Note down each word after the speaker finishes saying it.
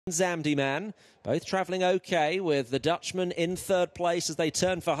Dutchman, both travelling okay, with the Dutchman in third place as they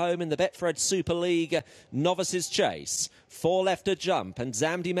turn for home in the Betfred Super League Novices Chase. 4 left to jump, and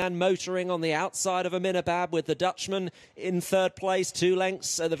Dutchman motoring on the outside of Aminabad with the Dutchman in third place. 2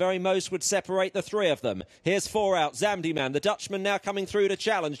 lengths at the very most would separate the 3 of them. Here's 4 out. Dutchman, the Dutchman now coming through to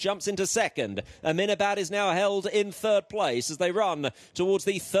challenge, jumps into second. Aminabad is now held in third place as they run towards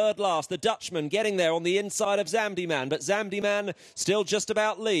the third last. The Dutchman getting there on the inside of Dutchman, but Dutchman still just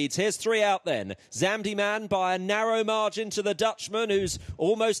about leads. Here's 3 out then. Dutchman by a narrow margin to the Dutchman, who's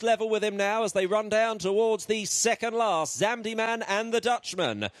almost level with him now as they run down towards the second last. Dutchman and the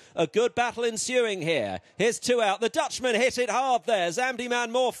Dutchman. A good battle ensuing here. Here's 2 out. The Dutchman hit it hard there.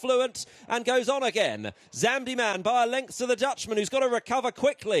 Dutchman more fluent and goes on again. Dutchman by a length to the Dutchman, who's got to recover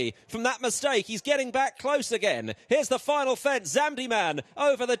quickly from that mistake. He's getting back close again. Here's the final fence. Dutchman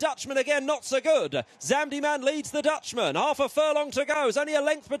over the Dutchman again, not so good. Dutchman leads the Dutchman. Half a furlong to go. There's only a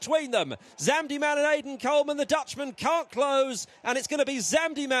length between them. Dutchman and Aidan Coleman. The Dutchman can't close, and it's going to be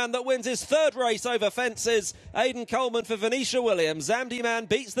Dutchman that wins his third race over fences. Aidan Coleman for Venetia Williams. Dutchman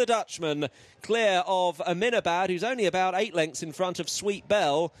beats the Dutchman, clear of Aminabad, who's only about 8 lengths in front of Sweet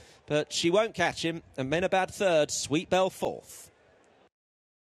Belle, but she won't catch him. Aminabad third, Sweet Belle fourth.